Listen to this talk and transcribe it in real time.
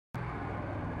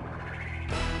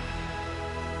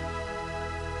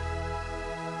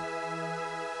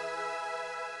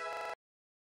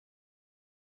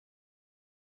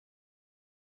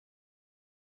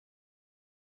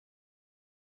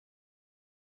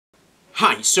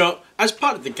Hi, so as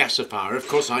part of the gasifier, of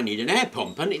course, I need an air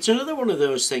pump, and it's another one of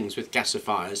those things with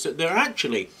gasifiers that there are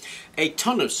actually a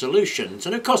ton of solutions,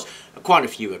 and of course quite a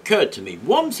few occurred to me.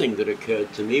 One thing that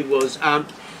occurred to me was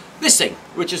this thing,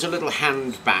 which is a little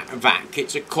hand vac.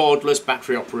 It's a cordless,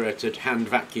 battery-operated hand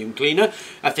vacuum cleaner.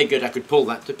 I figured I could pull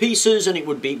that to pieces and it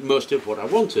would be most of what I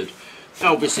wanted.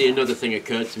 Obviously, another thing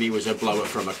occurred to me was a blower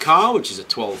from a car, which is a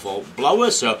 12-volt blower,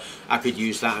 so I could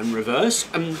use that in reverse.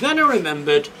 And then I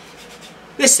remembered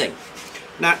this thing.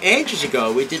 Now, ages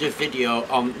ago we did a video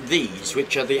on these,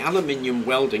 which are the aluminium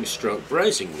welding stroke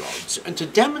brazing rods, and to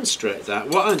demonstrate that,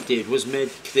 what I did was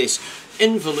make this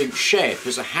involute shape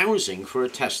as a housing for a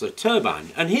Tesla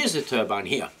turbine. And here's the turbine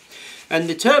here, and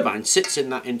the turbine sits in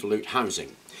that involute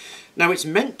housing. Now, it's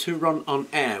meant to run on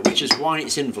air, which is why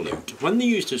it's involute. When they're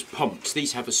used as pumps,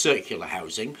 these have a circular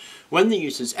housing. When they're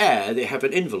used as air, they have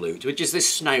an involute, which is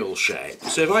this snail shape.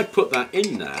 So if I put that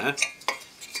in there,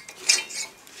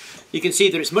 you can see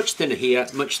that it's much thinner here,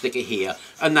 much thicker here,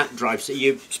 and that drives it.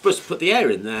 You're supposed to put the air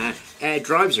in there, air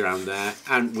drives around there,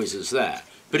 and whizzes there.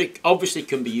 But it obviously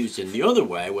can be used in the other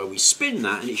way, where we spin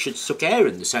that and it should suck air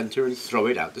in the centre and throw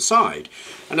it out the side.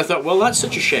 And I thought, well, that's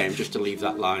such a shame just to leave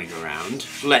that lying around.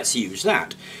 Let's use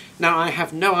that. Now, I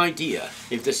have no idea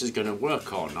if this is going to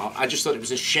work or not. I just thought it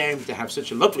was a shame to have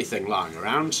such a lovely thing lying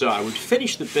around, so I would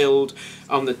finish the build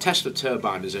on the Tesla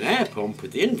turbine as an air pump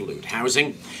with the involute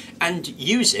housing and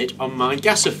use it on my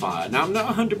gasifier. Now, I'm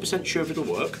not 100% sure if it'll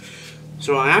work,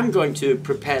 so I am going to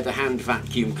prepare the hand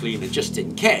vacuum cleaner just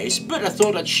in case, but I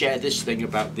thought I'd share this thing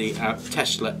about the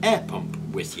Tesla air pump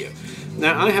with you.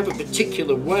 Now, I have a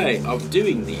particular way of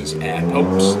doing these air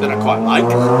pumps that I quite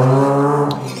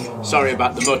like. Sorry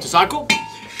about the motorcycle.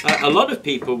 A lot of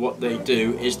people, what they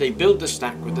do is they build the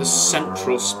stack with a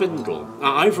central spindle.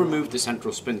 Now, I've removed the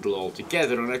central spindle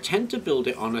altogether, and I tend to build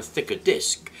it on a thicker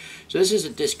disc. So this is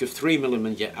a disc of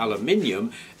 3mm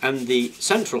aluminium, and the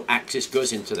central axis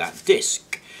goes into that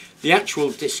disc. The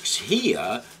actual discs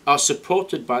here are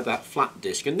supported by that flat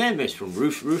disc, and they're made from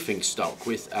roofing stock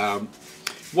with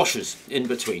washers in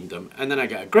between them, and then I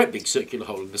get a great big circular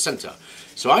hole in the centre.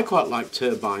 So I quite like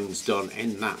turbines done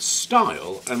in that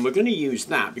style, and we're going to use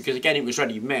that because, again, it was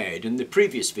ready made, and the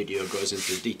previous video goes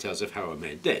into the details of how I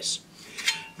made this.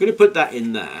 I'm going to put that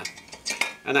in there,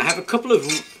 and I have a couple of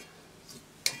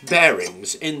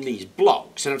bearings in these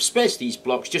blocks, and I've spaced these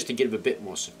blocks just to give a bit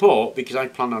more support because I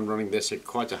plan on running this at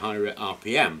quite a high rate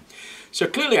RPM. So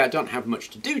clearly I don't have much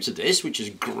to do to this, which is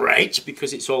great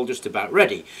because it's all just about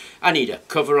ready. I need a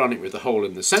cover on it with a hole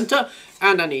in the centre,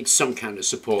 and I need some kind of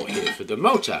support here for the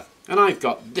motor. And I've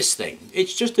got this thing.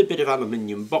 It's just a bit of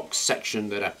aluminium box section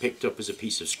that I picked up as a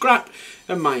piece of scrap,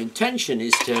 and my intention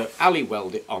is to alley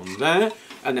weld it on there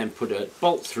and then put a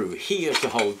bolt through here to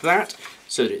hold that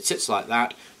so that it sits like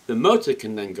that. The motor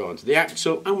can then go onto the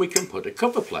axle and we can put a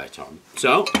cover plate on.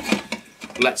 So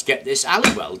let's get this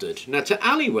alley welded. Now, to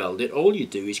alley weld it, all you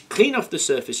do is clean off the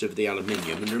surface of the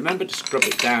aluminium, and remember to scrub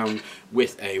it down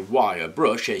with a wire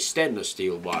brush, a stainless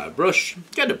steel wire brush.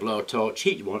 Get a blowtorch,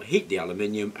 heat the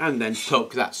aluminium, and then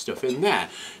poke that stuff in there.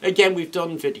 Again, we've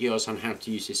done videos on how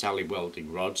to use this alley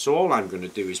welding rod, so all I'm going to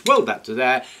do is weld that to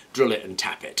there, drill it and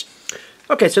tap it.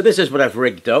 Okay, so this is what I've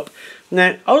rigged up.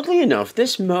 Now, oddly enough,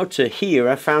 this motor here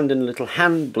I found in a little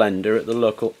hand blender at the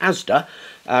local Asda,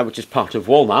 which is part of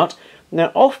Walmart.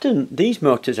 Now, often these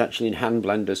motors actually in hand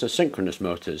blenders are synchronous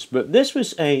motors, but this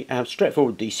was a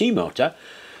straightforward DC motor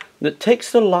that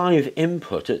takes the live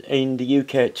input in the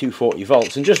UK at 240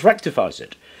 volts and just rectifies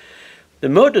it. The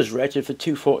motor's rated for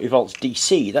 240 volts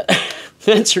DC.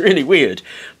 That's really weird,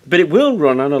 but it will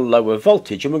run on a lower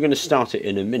voltage, and we're going to start it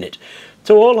in a minute.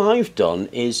 So all I've done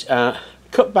is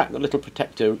cut back the little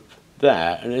protector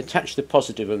there and attach the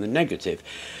positive and the negative.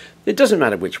 It doesn't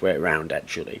matter which way around,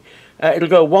 actually. It'll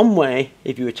go one way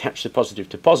if you attach the positive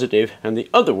to positive, and the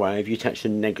other way if you attach the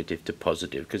negative to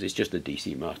positive, because it's just a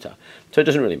DC motor. So it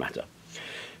doesn't really matter.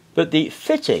 But the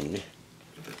fitting,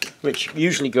 which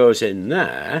usually goes in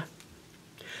there,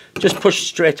 just push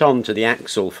straight onto the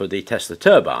axle for the Tesla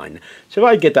turbine. So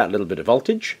if I get that little bit of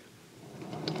voltage,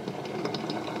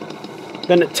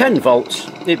 then at 10 volts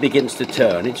it begins to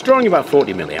turn. It's drawing about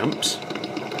 40 milliamps.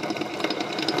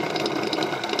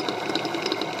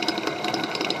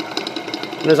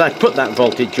 And as I put that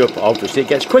voltage up, obviously it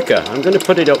gets quicker. I'm going to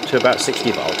put it up to about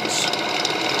 60 volts.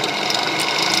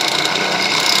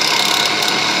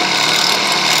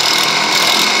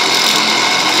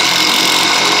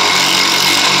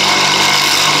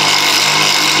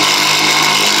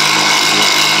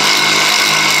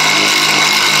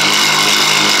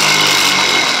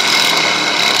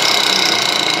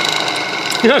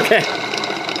 Okay.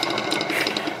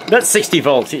 That's 60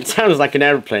 volts. It sounds like an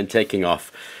aeroplane taking off.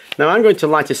 Now I'm going to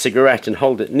light a cigarette and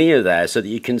hold it near there so that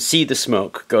you can see the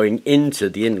smoke going into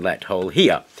the inlet hole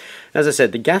here. As I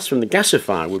said, the gas from the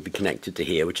gasifier would be connected to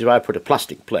here, which is why I put a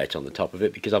plastic plate on the top of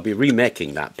it, because I'll be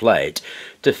remaking that plate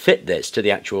to fit this to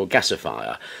the actual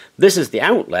gasifier. This is the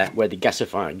outlet where the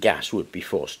gasifier gas would be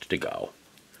forced to go.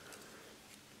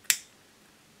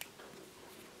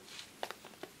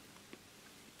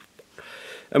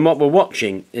 And what we're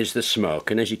watching is the smoke,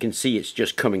 and as you can see, it's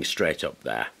just coming straight up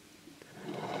there.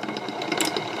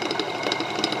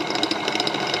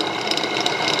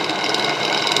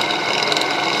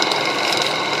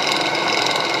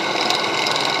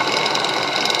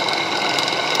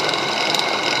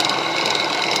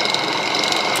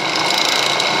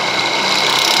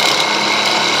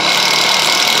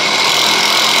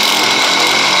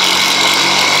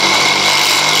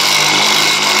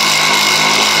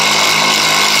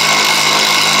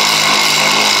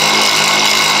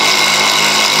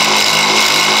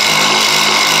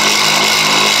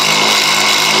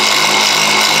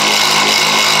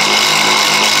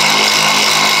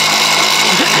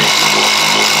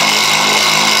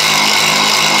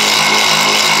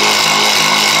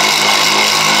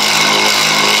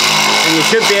 You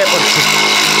should be able to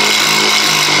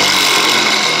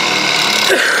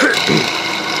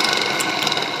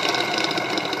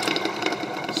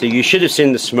so you should have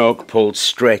seen the smoke pulled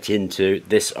straight into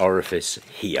this orifice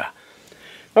here.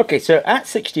 Okay, so at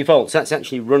 60 volts that's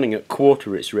actually running at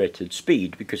quarter its rated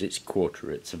speed because it's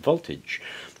quarter its voltage.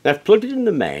 Now I've plugged it in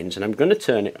the mains and I'm going to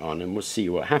turn it on and we'll see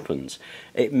what happens.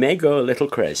 It may go a little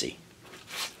crazy.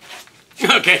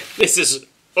 Okay, this is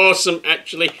awesome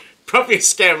actually. Probably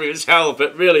scary as hell,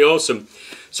 but really awesome.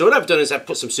 So what I've done is I've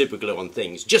put some super glue on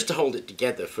things just to hold it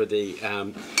together for the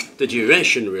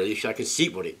duration, really, so I can see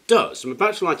what it does. I'm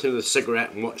about to light another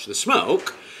cigarette and watch the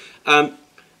smoke. I'm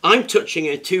touching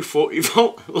a 240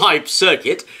 volt live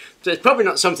circuit, so it's probably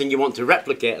not something you want to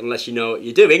replicate unless you know what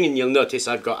you're doing, and you'll notice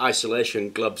I've got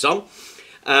isolation gloves on.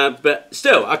 But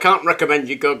still, I can't recommend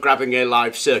you go grabbing a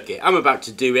live circuit. I'm about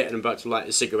to do it and I'm about to light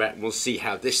a cigarette and we'll see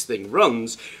how this thing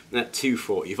runs at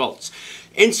 240 volts.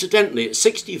 Incidentally, at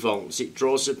 60 volts it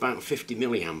draws about 50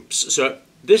 milliamps. So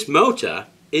this motor,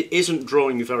 it isn't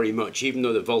drawing very much even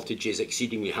though the voltage is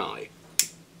exceedingly high.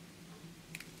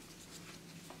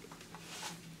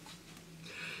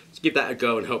 Let's give that a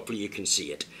go and hopefully you can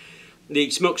see it. The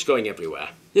smoke's going everywhere.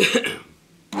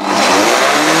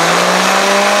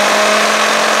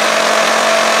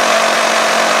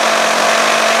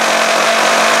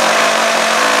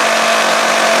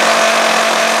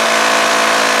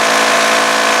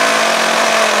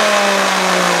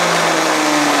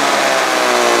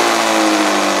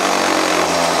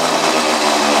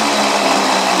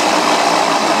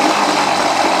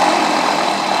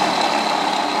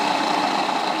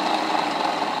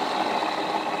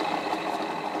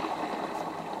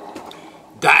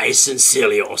 That is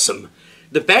sincerely awesome.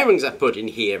 The bearings I put in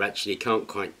here actually can't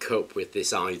quite cope with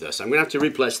this either, so I'm going to have to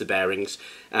replace the bearings.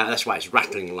 That's why it's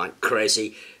rattling like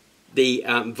crazy. The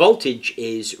voltage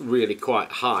is really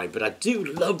quite high, but I do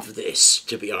love this,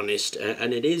 to be honest,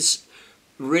 and it is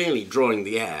really drawing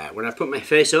the air. When I put my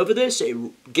face over this,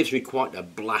 it gives me quite a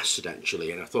blast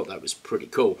actually, and I thought that was pretty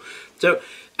cool. So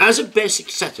as a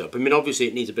basic setup, I mean obviously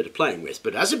it needs a bit of playing with,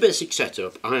 but as a basic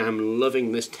setup I am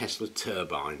loving this Tesla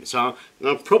turbine. So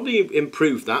I'll probably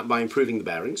improve that by improving the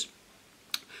bearings,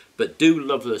 but do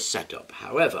love the setup.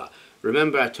 However,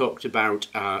 remember I talked about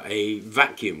a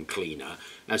vacuum cleaner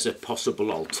as a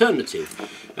possible alternative.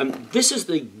 This is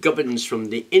the gubbins from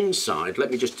the inside.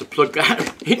 Let me just plug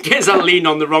that in case I lean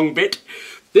on the wrong bit.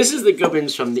 This is the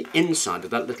gubbins from the inside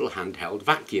of that little handheld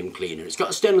vacuum cleaner. It's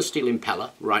got a stainless steel impeller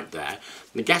right there.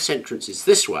 The gas entrance is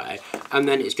this way, and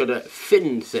then it's got a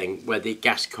fin thing where the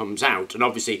gas comes out, and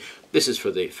obviously this is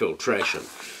for the filtration.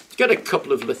 It's got a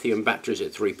couple of lithium batteries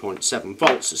at 3.7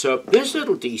 volts, so this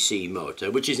little DC motor,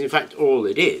 which is in fact all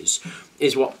it is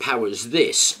what powers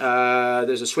this.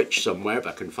 There's a switch somewhere if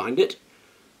I can find it.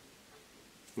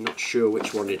 I'm not sure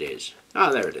which one it is.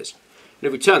 Ah, there it is. And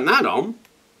if we turn that on,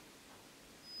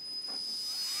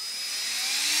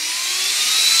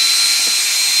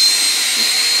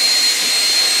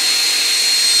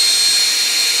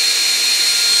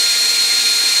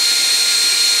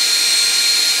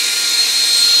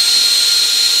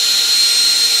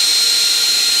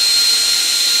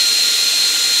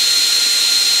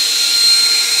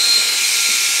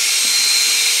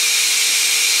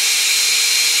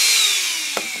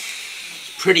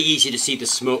 pretty easy to see the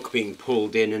smoke being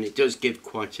pulled in, and it does give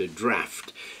quite a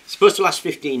draft. It's supposed to last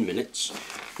 15 minutes.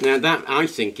 Now that, I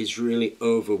think, is really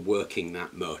overworking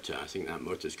that motor. I think that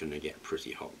motor's going to get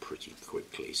pretty hot pretty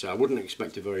quickly. So I wouldn't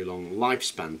expect a very long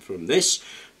lifespan from this.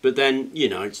 But then, you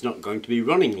know, it's not going to be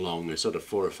running long, a sort of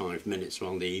 4 or 5 minutes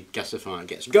while the gasifier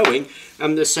gets going.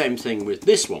 And the same thing with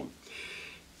this one.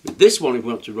 With this one, if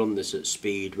we want to run this at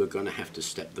speed, we're going to have to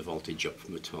step the voltage up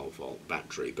from a 12-volt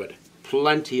battery. But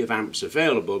plenty of amps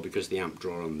available because the amp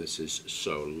draw on this is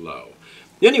so low.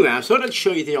 Anyway, I thought I'd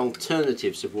show you the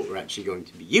alternatives of what we're actually going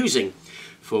to be using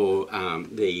for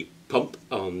the pump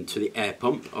to the air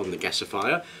pump on the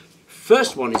gasifier.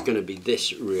 First one is going to be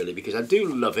this, really, because I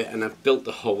do love it and I've built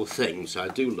the whole thing, so I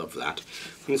do love that.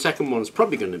 And the second one is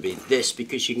probably going to be this,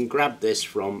 because you can grab this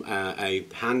from a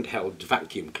handheld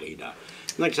vacuum cleaner.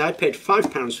 Like I said, I paid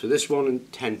 £5 for this one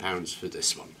and £10 for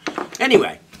this one.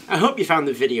 Anyway, I hope you found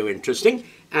the video interesting,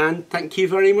 and thank you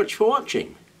very much for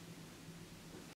watching.